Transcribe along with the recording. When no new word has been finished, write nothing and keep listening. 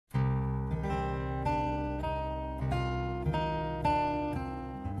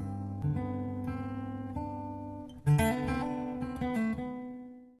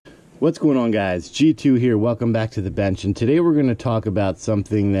What's going on, guys? G2 here. Welcome back to the bench, and today we're going to talk about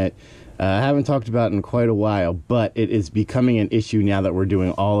something that I haven't talked about in quite a while, but it is becoming an issue now that we're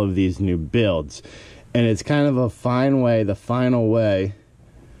doing all of these new builds. And it's kind of a fine way, the final way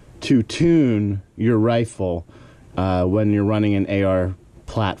to tune your rifle when you're running an AR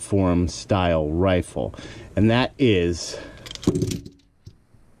platform style rifle, and that is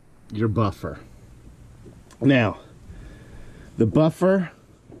your buffer. Now, the buffer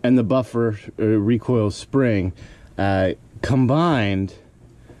and the buffer recoil spring combined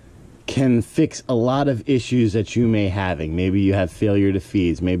can fix a lot of issues that you may having. Maybe you have failure to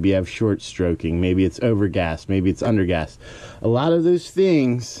feeds, maybe you have short stroking, maybe it's overgassed, maybe it's undergassed. A lot of those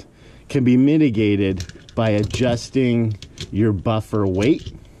things can be mitigated by adjusting your buffer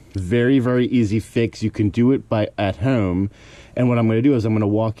weight. Very, very easy fix. You can do it at home. And what I'm going to do is I'm going to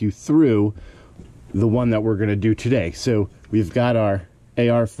walk you through the one that we're going to do today. So we've got our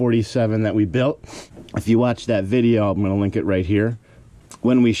AR-47 that we built. If you watch that video, I'm going to link it right here.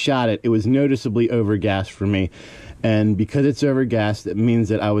 When we shot it, it was noticeably overgassed for me. And because it's overgassed, it means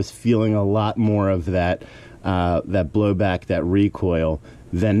that I was feeling a lot more of that blowback, that recoil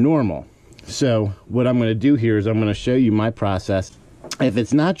than normal. So what I'm going to do here is I'm going to show you my process. If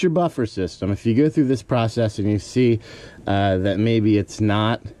it's not your buffer system, if you go through this process and you see that maybe it's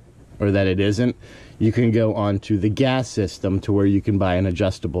not or that it isn't, you can go on to the gas system to where you can buy an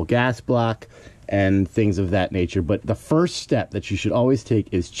adjustable gas block and things of that nature. But the first step that you should always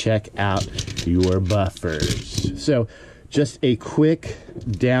take is check out your buffers. So just a quick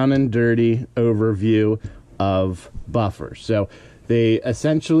down and dirty overview of buffers. So they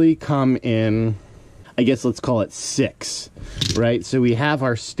essentially come in, I guess let's call it 6, right? So we have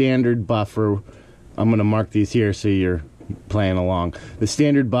our standard buffer. I'm going to mark these here so you're playing along. The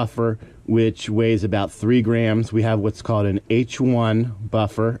standard buffer, which weighs about 3 grams. We have what's called an H1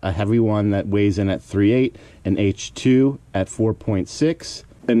 buffer, a heavy one that weighs in at 3.8, an H2 at 4.6,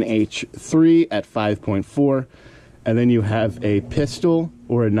 an H3 at 5.4, and then you have a pistol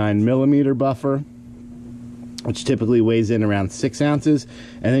or a 9mm buffer, which typically weighs in around 6 ounces.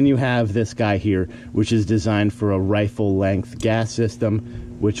 And then you have this guy here, which is designed for a rifle length gas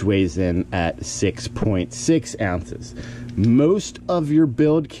system, which weighs in at 6.6 ounces. Most of your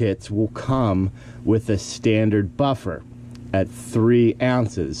build kits will come with a standard buffer at 3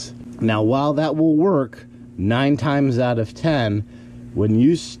 ounces. Now, while that will work 9 times out of 10, when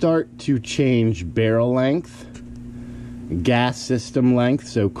you start to change barrel length, gas system length,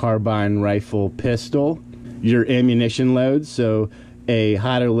 so carbine, rifle, pistol, your ammunition load, so a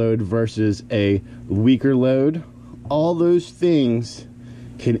hotter load versus a weaker load, all those things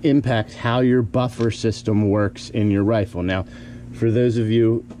can impact how your buffer system works in your rifle. Now, for those of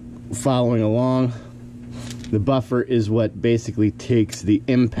you following along, the buffer is what basically takes the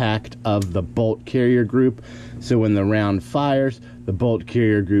impact of the bolt carrier group. So when the round fires, the bolt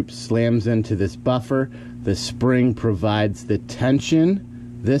carrier group slams into this buffer. The spring provides the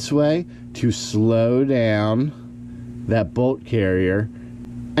tension this way to slow down that bolt carrier.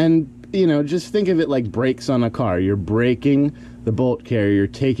 And, you know, just think of it like brakes on a car. You're braking the bolt carrier,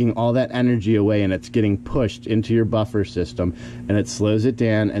 taking all that energy away, and it's getting pushed into your buffer system, and it slows it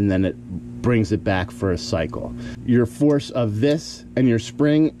down, and then it brings it back for a cycle. Your force of this and your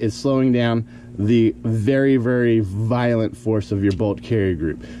spring is slowing down the very, very violent force of your bolt carrier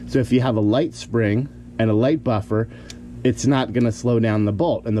group. So if you have a light spring and a light buffer, it's not going to slow down the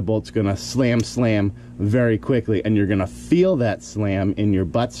bolt, and the bolt's going to slam very quickly, and you're going to feel that slam in your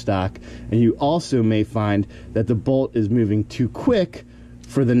buttstock. And you also may find that the bolt is moving too quick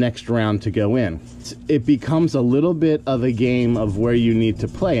for the next round to go in. It becomes a little bit of a game of where you need to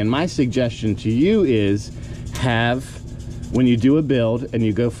play, and my suggestion to you is when you do a build and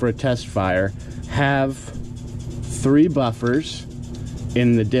you go for a test fire, have 3 buffers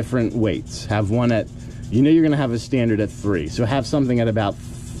in the different weights. Have one at, you know, you're going to have a standard at 3, so have something at about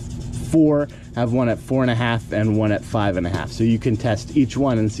 4, have one at 4.5, and one at 5.5, so you can test each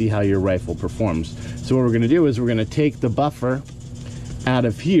one and see how your rifle performs. So what we're going to do is we're going to take the buffer out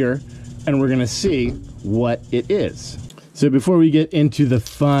of here and we're going to see what it is. So before we get into the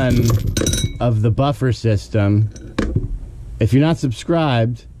fun of the buffer system, if you're not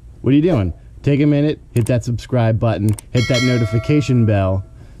subscribed, what are you doing? Take a minute, hit that subscribe button, hit that notification bell,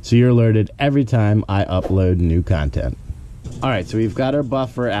 so you're alerted every time I upload new content. Alright, so we've got our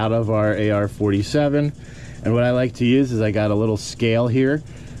buffer out of our AR-47, and what I like to use is I got a little scale here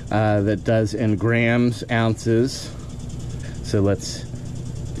that does in grams, ounces. So let's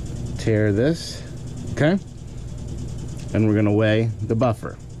tear this, okay? And we're going to weigh the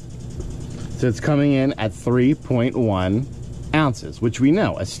buffer. So it's coming in at 3.1 ounces, which we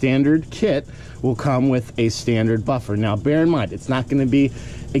know a standard kit will come with a standard buffer. Now bear in mind, it's not going to be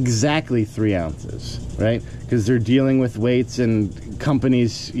exactly 3 ounces, right? Because they're dealing with weights, and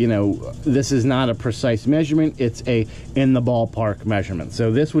companies, you know, this is not a precise measurement, it's a in the ballpark measurement.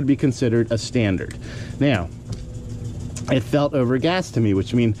 So this would be considered a standard. Now, it felt overgassed to me,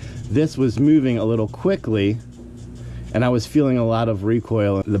 which means this was moving a little quickly, and I was feeling a lot of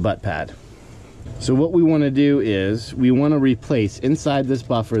recoil in the butt pad. So what we want to do is we want to replace, inside this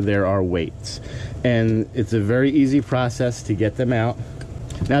buffer there are weights, and it's a very easy process to get them out.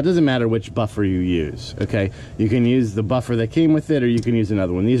 Now it doesn't matter which buffer you use, okay? You can use the buffer that came with it, or you can use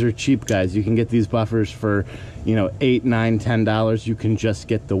another one. These are cheap, guys. You can get these buffers for, you know, $8, $9, $10. You can just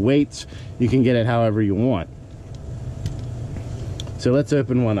get the weights. You can get it however you want. So let's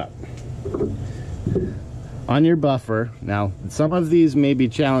open one up. On your buffer, now some of these may be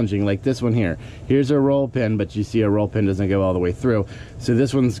challenging, like this one here. Here's a roll pin, but you see a roll pin doesn't go all the way through. So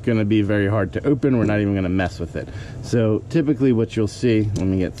this one's gonna be very hard to open. We're not even gonna mess with it. So typically what you'll see, let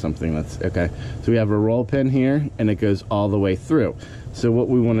me get something that's, okay. So we have a roll pin here, and it goes all the way through. So what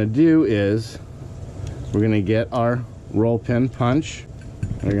we wanna do is, we're gonna get our roll pin punch.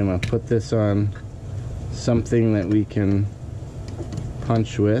 We're gonna put this on something that we can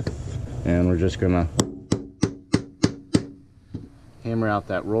punch with, and we're just gonna hammer out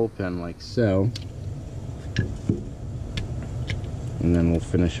that roll pin like so, and then we'll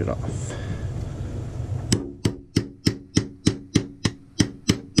finish it off.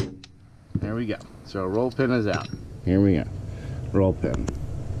 There we go. So a roll pin is out. Here we go. Roll pin.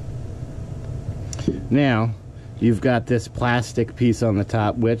 Now you've got this plastic piece on the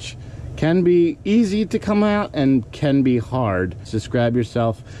top, which can be easy to come out and can be hard. Just grab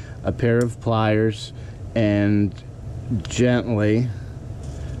yourself a pair of pliers and gently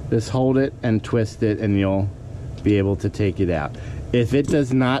just hold it and twist it, and you'll be able to take it out. If it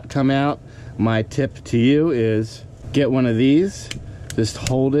does not come out, my tip to you is get one of these, just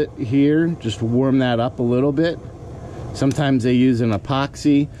hold it here, just warm that up a little bit. Sometimes they use an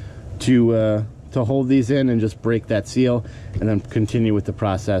epoxy to hold these in and just break that seal, and then continue with the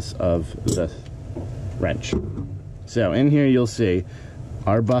process of the wrench. So in here you'll see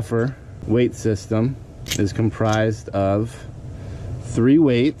our buffer weight system is comprised of 3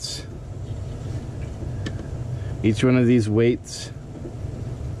 weights. Each one of these weights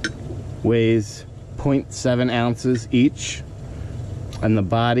weighs 0.7 ounces each, and the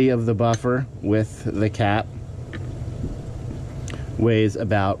body of the buffer with the cap weighs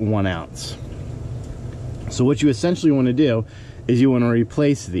about 1 ounce. So what you essentially want to do is you want to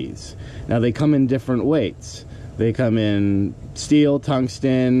replace these. Now they come in different weights. They come in steel,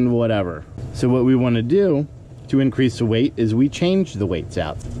 tungsten, whatever. So what we want to do to increase the weight is we change the weights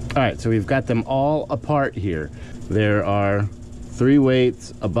out. All right, so we've got them all apart here. There are 3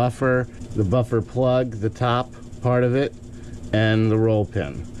 weights, a buffer, the buffer plug, the top part of it, and the roll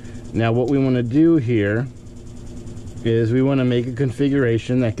pin. Now what we want to do here is we want to make a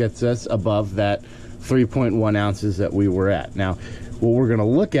configuration that gets us above that 3.1 ounces that we were at. Now what we're going to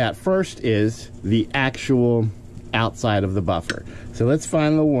look at first is the actual outside of the buffer. So let's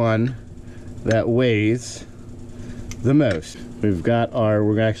find the one that weighs the most. We've got our,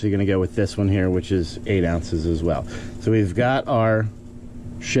 we're actually going to go with this one here, which is 8 ounces as well. So we've got our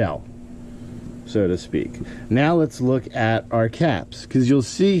shell, so to speak. Now let's look at our caps, because you'll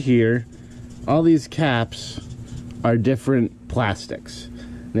see here all these caps are different plastics.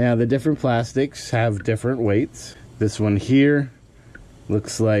 Now the different plastics have different weights. This one here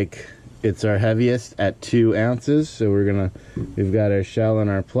looks like it's our heaviest at 2 ounces. So we've got our shell and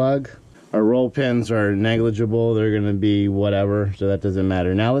our plug. Our roll pins are negligible. They're gonna be whatever, so that doesn't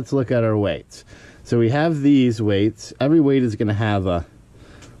matter. Now let's look at our weights. So we have these weights. Every weight is gonna have a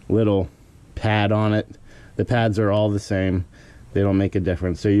little pad on it. The pads are all the same. They don't make a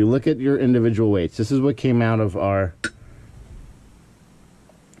difference. So you look at your individual weights. This is what came out of our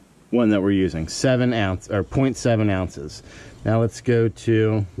one that we're using, 7 ounce or 0.7 ounces. Now let's go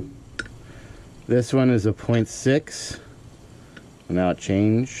to, this one is a 0.6. Now it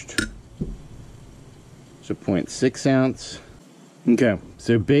changed. It's a 0.6 ounce. Okay,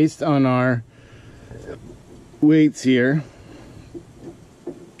 so based on our weights here,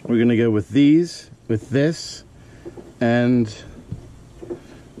 we're gonna go with these, with this, and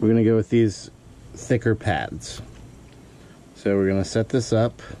we're gonna go with these thicker pads. So we're gonna set this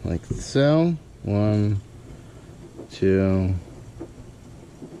up like so. 1, 2,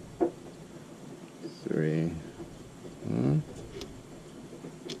 3.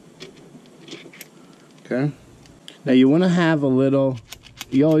 Okay. Now you want to have a little,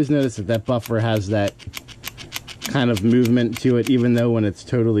 you always notice that that buffer has that kind of movement to it, even though when it's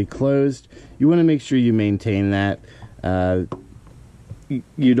totally closed, you want to make sure you maintain that.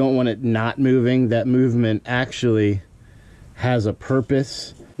 You don't want it not moving. That movement actually has a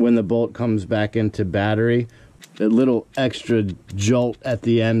purpose. When the bolt comes back into battery, a little extra jolt at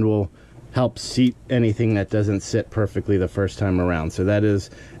the end will help seat anything that doesn't sit perfectly the first time around. So that is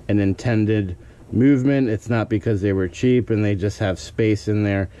an intended movement. It's not because they were cheap and they just have space in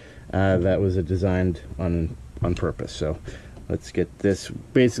there. That was designed on purpose. So let's get this.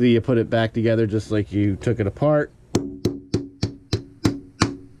 Basically, you put it back together just like you took it apart.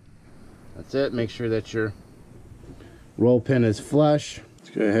 That's it. Make sure that your roll pin is flush. Let's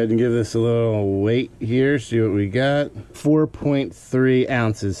go ahead and give this a little weight here, see what we got. 4.3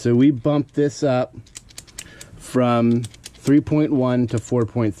 ounces. So we bumped this up from 3.1 to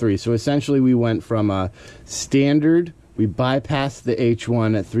 4.3. So essentially we went from a standard, we bypassed the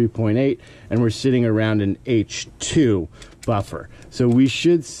H1 at 3.8, and we're sitting around an H2 buffer. So we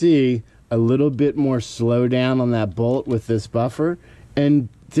should see a little bit more slowdown on that bolt with this buffer. And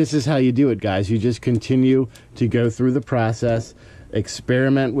this is how you do it, guys. You just continue to go through the process,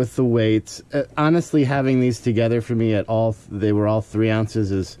 experiment with the weights. Honestly, having these together for me they were all 3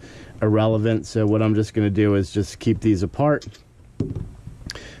 ounces is irrelevant. So what I'm just going to do is just keep these apart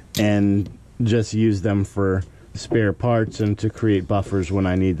and just use them for spare parts and to create buffers when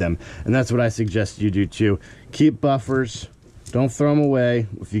I need them. And that's what I suggest you do too. Keep buffers. Don't throw them away.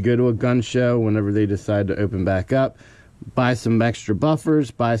 If you go to a gun show, whenever they decide to open back up, buy some extra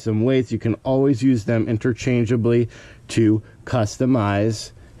buffers, buy some weights. You can always use them interchangeably to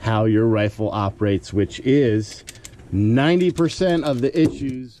customize how your rifle operates, which is 90% of the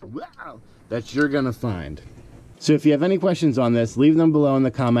issues that you're gonna find. So if you have any questions on this, leave them below in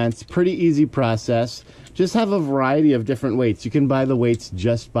the comments. Pretty easy process. Just have a variety of different weights. You can buy the weights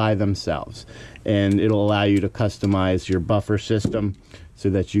just by themselves, and it'll allow you to customize your buffer system so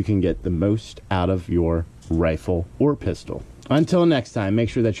that you can get the most out of your rifle or pistol. Until next time, make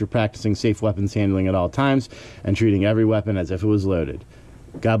sure that you're practicing safe weapons handling at all times and treating every weapon as if it was loaded.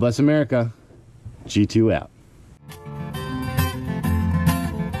 God bless America. G2 out.